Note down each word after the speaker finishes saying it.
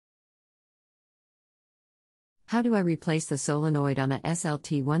How do I replace the solenoid on a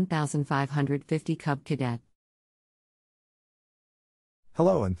SLT 1550 Cub Cadet?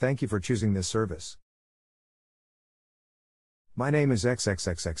 Hello and thank you for choosing this service. My name is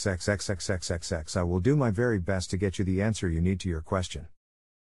XXXXX I will do my very best to get you the answer you need to your question.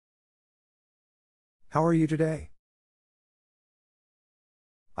 How are you today?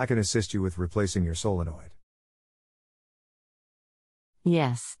 I can assist you with replacing your solenoid.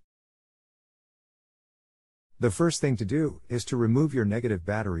 Yes. The first thing to do is to remove your negative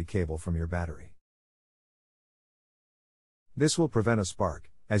battery cable from your battery. This will prevent a spark,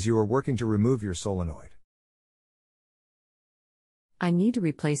 as you are working to remove your solenoid. I need to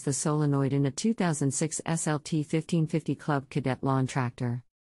replace the solenoid in a 2006 SLT 1550 Cub Cadet lawn tractor.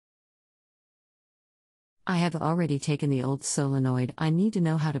 I have already taken the old solenoid. I need to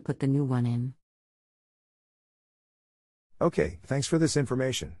know how to put the new one in. Okay, thanks for this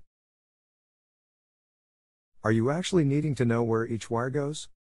information. Are you actually needing to know where each wire goes?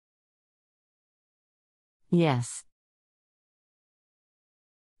 Yes.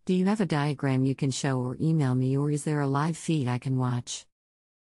 Do you have a diagram you can show or email me, or is there a live feed I can watch?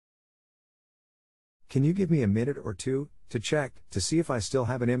 Can you give me a minute or two to check to see if I still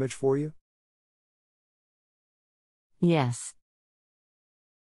have an image for you? Yes.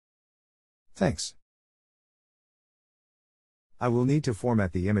 Thanks. I will need to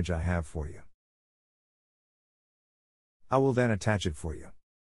format the image I have for you. I will then attach it for you.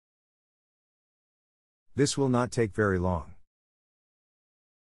 This will not take very long.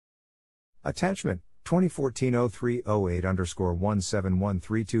 Attachment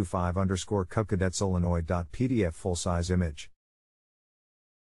 2014-03-08-171325 Cub Cadet solenoid.pdf full-size image.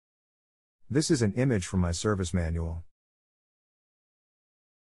 This is an image from my service manual.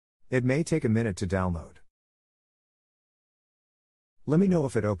 It may take a minute to download. Let me know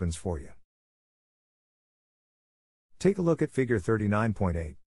if it opens for you. Take a look at figure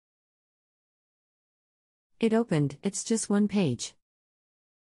 39.8. It opened, it's just one page.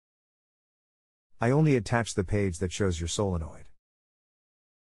 I only attached the page that shows your solenoid.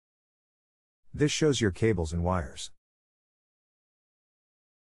 This shows your cables and wires.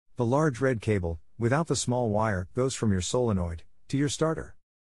 The large red cable, without the small wire, goes from your solenoid to your starter.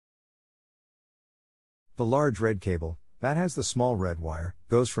 The large red cable, that has the small red wire,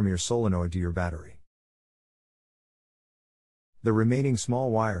 goes from your solenoid to your battery. The remaining small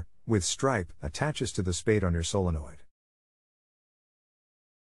wire, with stripe, attaches to the spade on your solenoid.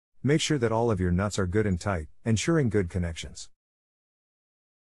 Make sure that all of your nuts are good and tight, ensuring good connections.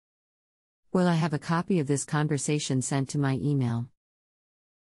 Will I have a copy of this conversation sent to my email?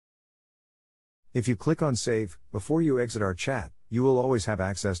 If you click on Save, before you exit our chat, you will always have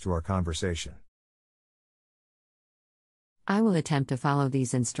access to our conversation. I will attempt to follow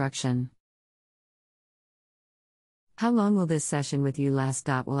these instructions. How long will this session with you last?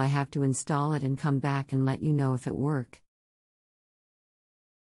 Will I have to install it and come back and let you know if it works?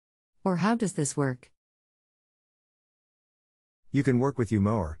 Or how does this work? You can work with you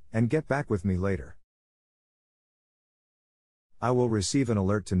more, and get back with me later. I will receive an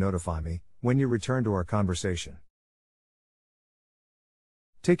alert to notify me when you return to our conversation.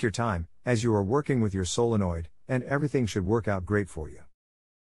 Take your time, as you are working with your solenoid, and everything should work out great for you.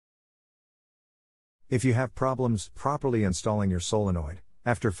 If you have problems properly installing your solenoid,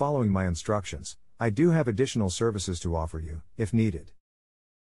 after following my instructions, I do have additional services to offer you, if needed.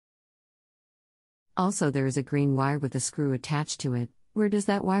 Also, there is a green wire with a screw attached to it. Where does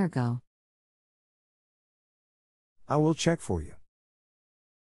that wire go? I will check for you.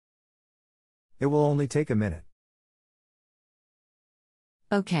 It will only take a minute.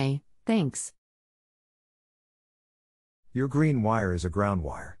 Okay, thanks. Your green wire is a ground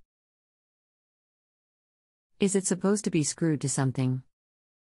wire. Is it supposed to be screwed to something?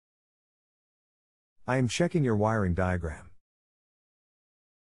 I am checking your wiring diagram.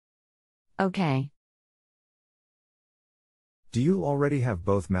 Okay. Do you already have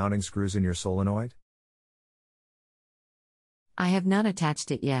both mounting screws in your solenoid? I have not attached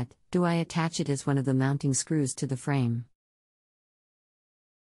it yet. Do I attach it as one of the mounting screws to the frame?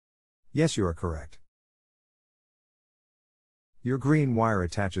 Yes, you are correct. Your green wire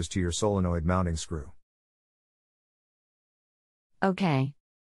attaches to your solenoid mounting screw. Okay.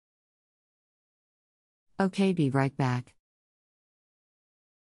 Okay, be right back.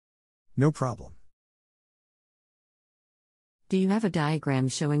 No problem. Do you have a diagram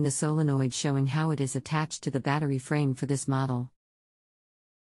showing the solenoid showing how it is attached to the battery frame for this model?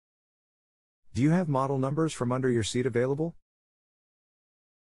 Do you have model numbers from under your seat available?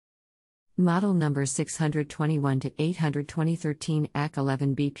 Model number 621 to 800 2013 AC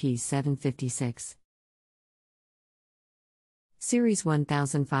 11 BP 756. Series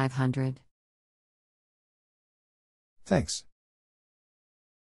 1500. Thanks.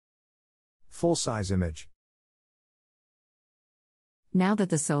 Full-size image. Now that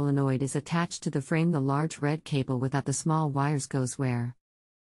the solenoid is attached to the frame, the large red cable without the small wires goes where?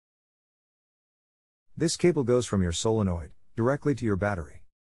 This cable goes from your solenoid directly to your battery.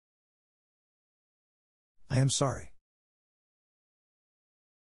 I am sorry.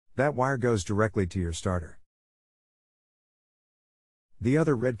 That wire goes directly to your starter. The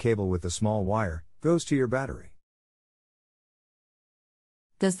other red cable with the small wire goes to your battery.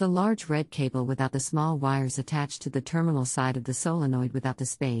 Does the large red cable without the small wires attach to the terminal side of the solenoid without the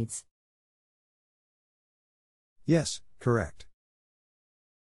spades? Yes, correct.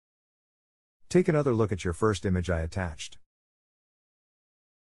 Take another look at your first image I attached.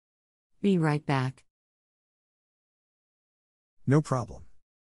 Be right back. No problem.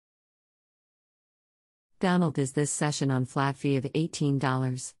 Donald, is this session on flat fee of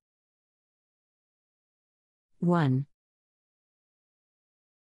 $18? 1.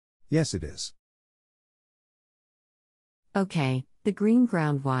 Yes, it is. Okay, the green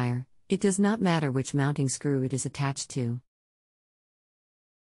ground wire, it does not matter which mounting screw it is attached to.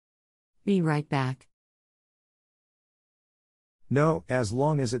 Be right back. No, as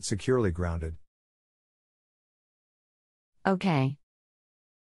long as it's securely grounded. Okay.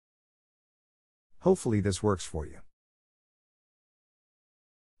 Hopefully this works for you.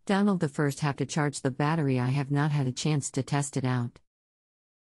 Donald, the first have to charge the battery. I have not had a chance to test it out.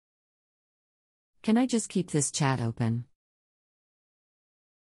 Can I just keep this chat open?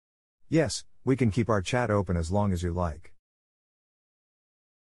 Yes, we can keep our chat open as long as you like.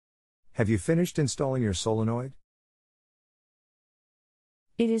 Have you finished installing your solenoid?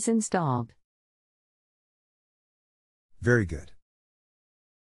 It is installed. Very good.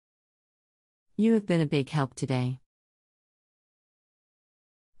 You have been a big help today.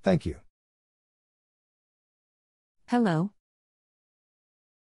 Thank you. Hello.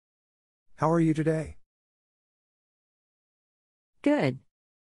 How are you today? Good.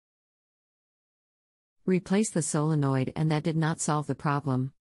 Replace the solenoid, and that did not solve the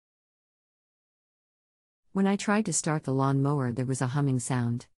problem. When I tried to start the lawn mower, there was a humming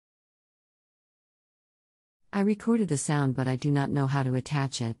sound. I recorded the sound, but I do not know how to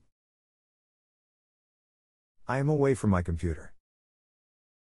attach it. I am away from my computer.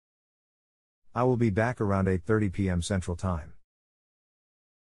 I will be back around 8:30 p.m. Central Time.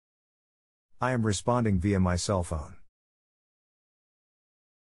 I am responding via my cell phone.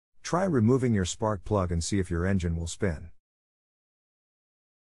 Try removing your spark plug and see if your engine will spin.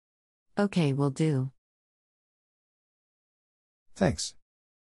 Okay, will do. Thanks.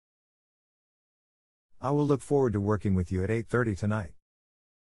 I will look forward to working with you at 8:30 tonight.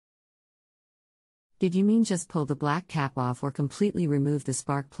 Did you mean just pull the black cap off or completely remove the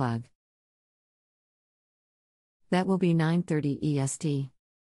spark plug? That will be 9:30 EST.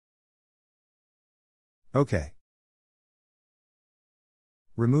 Okay.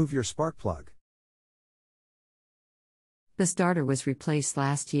 Remove your spark plug. The starter was replaced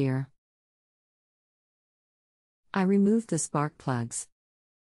last year. I removed the spark plugs.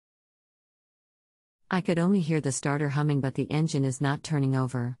 I could only hear the starter humming, but the engine is not turning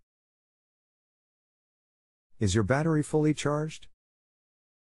over. Is your battery fully charged?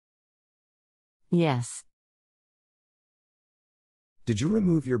 Yes. Did you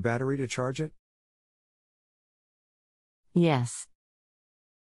remove your battery to charge it? Yes.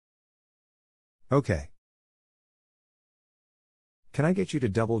 Okay. Can I get you to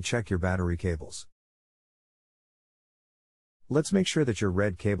double check your battery cables? Let's make sure that your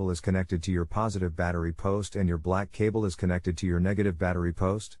red cable is connected to your positive battery post and your black cable is connected to your negative battery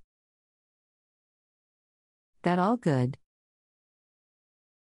post. That all good.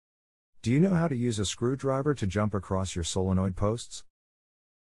 Do you know how to use a screwdriver to jump across your solenoid posts?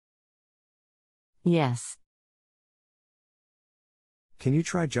 Yes. Can you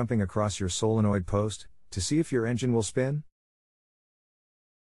try jumping across your solenoid post to see if your engine will spin?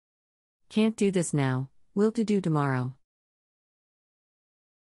 Can't do this now, will do tomorrow.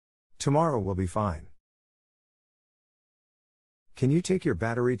 Tomorrow will be fine. Can you take your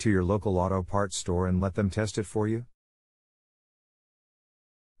battery to your local auto parts store and let them test it for you?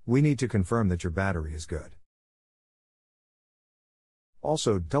 We need to confirm that your battery is good.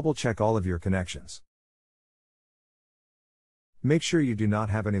 Also, double check all of your connections. Make sure you do not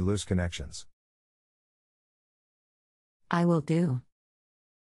have any loose connections. I will do.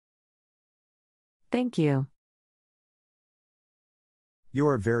 Thank you. You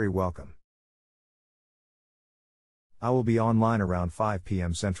are very welcome. I will be online around 5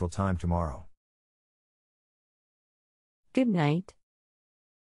 p.m. Central Time tomorrow. Good night.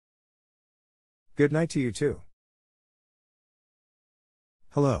 Good night to you too.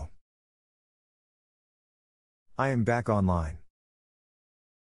 Hello. I am back online.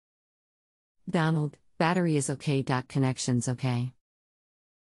 Donald, battery is okay. Connections okay.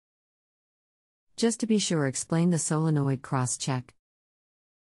 Just to be sure, explain the solenoid cross-check.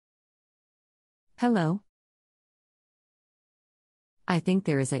 Hello? I think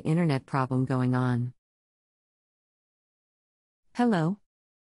there is an internet problem going on. Hello?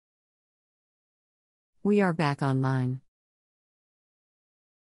 We are back online.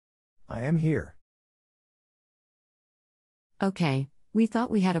 I am here. Okay, we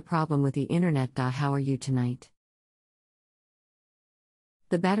thought we had a problem with the internet. How are you tonight?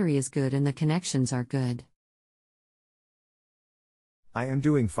 The battery is good and the connections are good. I am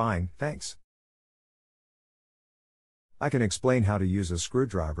doing fine, thanks. I can explain how to use a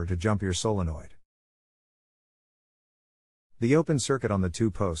screwdriver to jump your solenoid. The open circuit on the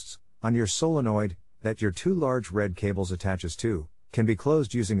two posts, on your solenoid, that your two large red cables attaches to, can be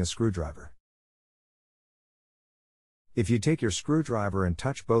closed using a screwdriver. If you take your screwdriver and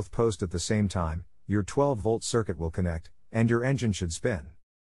touch both posts at the same time, your 12-volt circuit will connect, and your engine should spin.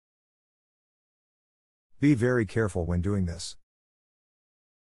 Be very careful when doing this.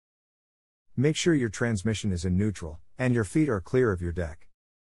 Make sure your transmission is in neutral, and your feet are clear of your deck.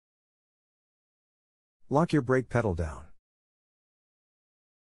 Lock your brake pedal down.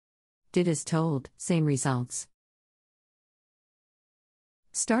 Did as told, same results.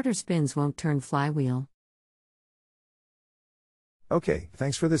 Starter spins won't turn flywheel. Okay,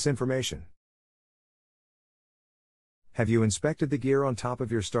 thanks for this information. Have you inspected the gear on top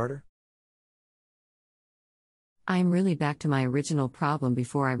of your starter? I'm really back to my original problem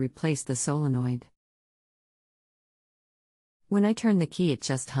before I replaced the solenoid. When I turn the key, it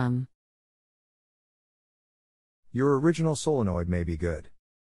just hum. Your original solenoid may be good.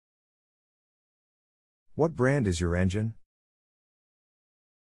 What brand is your engine?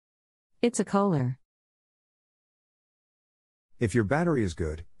 It's a Kohler. If your battery is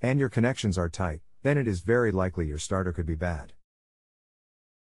good, and your connections are tight, then it is very likely your starter could be bad.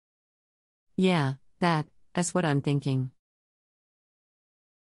 Yeah, that's what I'm thinking.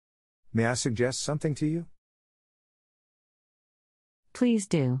 May I suggest something to you? Please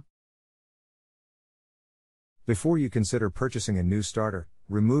do. Before you consider purchasing a new starter,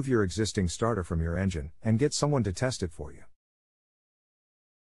 remove your existing starter from your engine, and get someone to test it for you.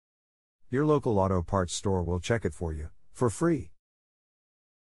 Your local auto parts store will check it for you, for free.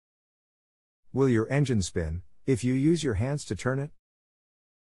 Will your engine spin, if you use your hands to turn it?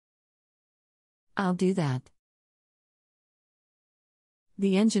 I'll do that.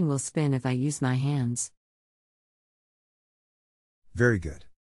 The engine will spin if I use my hands. Very good.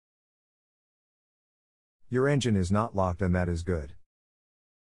 Your engine is not locked, and that is good.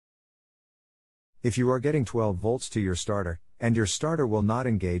 If you are getting 12 volts to your starter, and your starter will not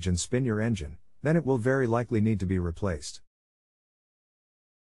engage and spin your engine, then it will very likely need to be replaced.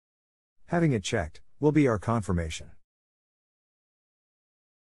 Having it checked will be our confirmation.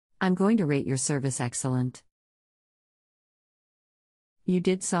 I'm going to rate your service excellent. You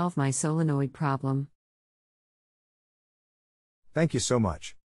did solve my solenoid problem. Thank you so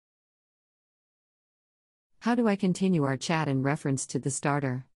much. How do I continue our chat in reference to the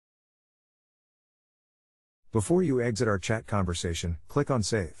starter? Before you exit our chat conversation, click on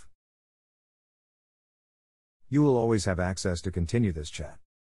Save. You will always have access to continue this chat.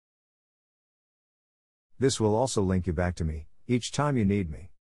 This will also link you back to me, each time you need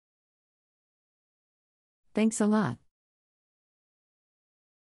me. Thanks a lot.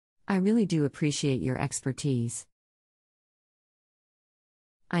 I really do appreciate your expertise.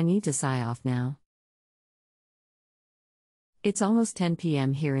 I need to sigh off now. It's almost 10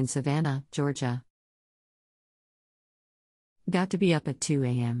 p.m. here in Savannah, Georgia. Got to be up at 2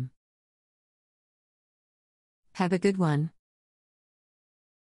 a.m. Have a good one.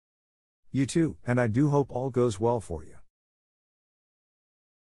 You too, and I do hope all goes well for you.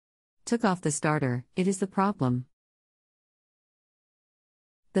 Took off the starter, it is the problem.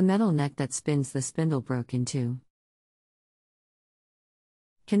 The metal neck that spins the spindle broke in two.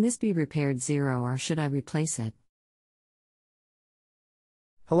 Can this be repaired zero, or should I replace it?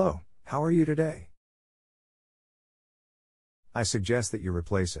 Hello, how are you today? I suggest that you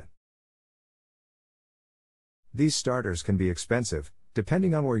replace it. These starters can be expensive,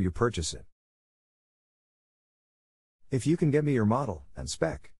 depending on where you purchase it. If you can get me your model and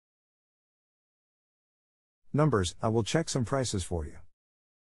spec numbers, I will check some prices for you.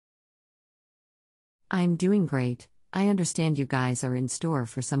 I'm doing great. I understand you guys are in store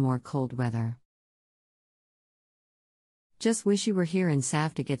for some more cold weather. Just wish you were here in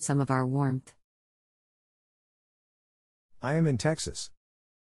Sav to get some of our warmth. I am in Texas.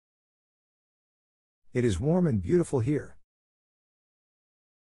 It is warm and beautiful here.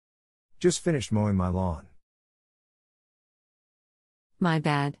 Just finished mowing my lawn. My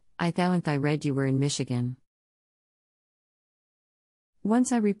bad, I thought I read you were in Michigan.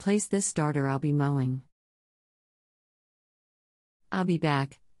 Once I replace this starter, I'll be mowing. I'll be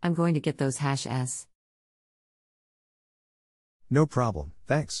back, I'm going to get those #S. No problem,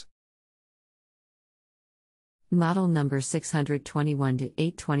 thanks. Model number 621 to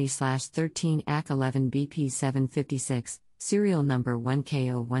 820/13 AC 11 BP 756, serial number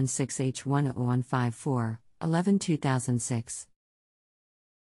 1K016H10154, 11 2006.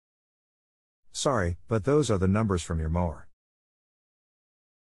 Sorry, but those are the numbers from your mower.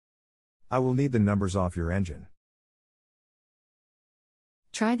 I will need the numbers off your engine.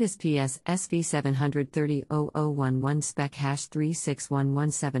 Try this PS SV730-0011 spec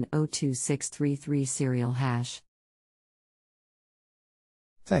 #36117026333 serial hash.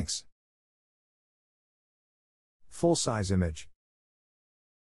 Thanks. Full-size image.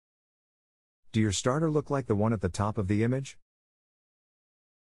 Do your starter look like the one at the top of the image?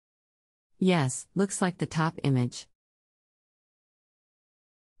 Yes, looks like the top image.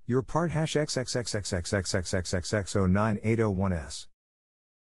 Your part #XXXXXX XXXXX 09801S.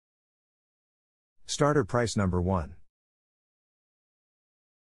 Starter price number 1.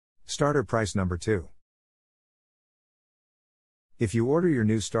 Starter price number 2. If you order your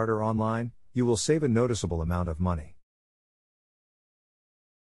new starter online, you will save a noticeable amount of money.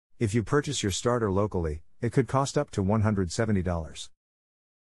 If you purchase your starter locally, it could cost up to $170.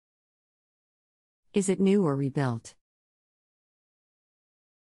 Is it new or rebuilt?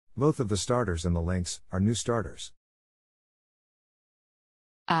 Both of the starters in the links are new starters.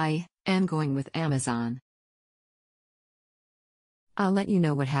 I am going with Amazon. I'll let you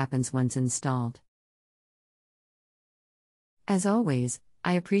know what happens once installed. As always,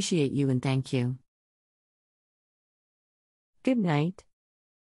 I appreciate you and thank you. Good night.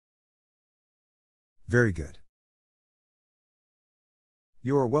 Very good.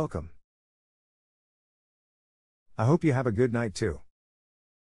 You are welcome. I hope you have a good night too.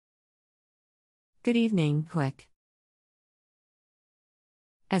 Good evening, quick.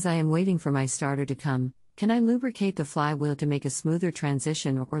 As I am waiting for my starter to come, can I lubricate the flywheel to make a smoother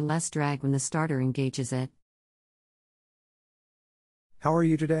transition or less drag when the starter engages it? How are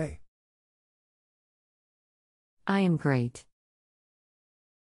you today? I am great.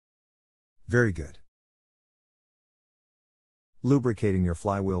 Very good. Lubricating your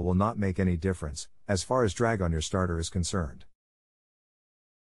flywheel will not make any difference, as far as drag on your starter is concerned.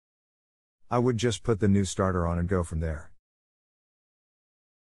 I would just put the new starter on and go from there.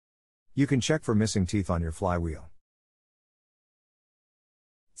 You can check for missing teeth on your flywheel.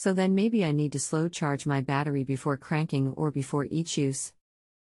 So then maybe I need to slow charge my battery before cranking or before each use.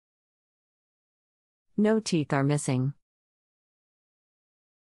 No teeth are missing.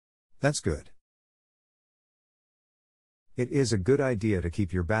 That's good. It is a good idea to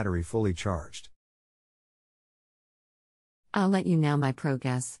keep your battery fully charged. I'll let you know my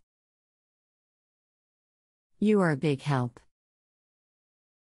progress. You are a big help.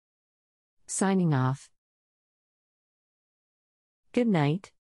 Signing off. Good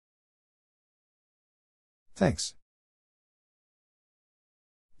night. Thanks.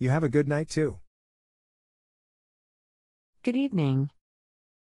 You have a good night too. Good evening.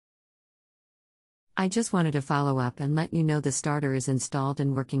 I just wanted to follow up and let you know the starter is installed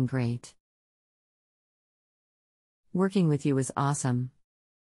and working great. Working with you is awesome.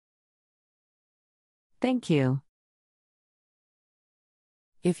 Thank you.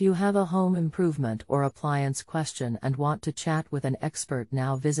 If you have a home improvement or appliance question and want to chat with an expert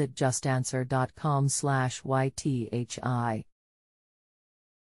now, visit justanswer.com/YTHI.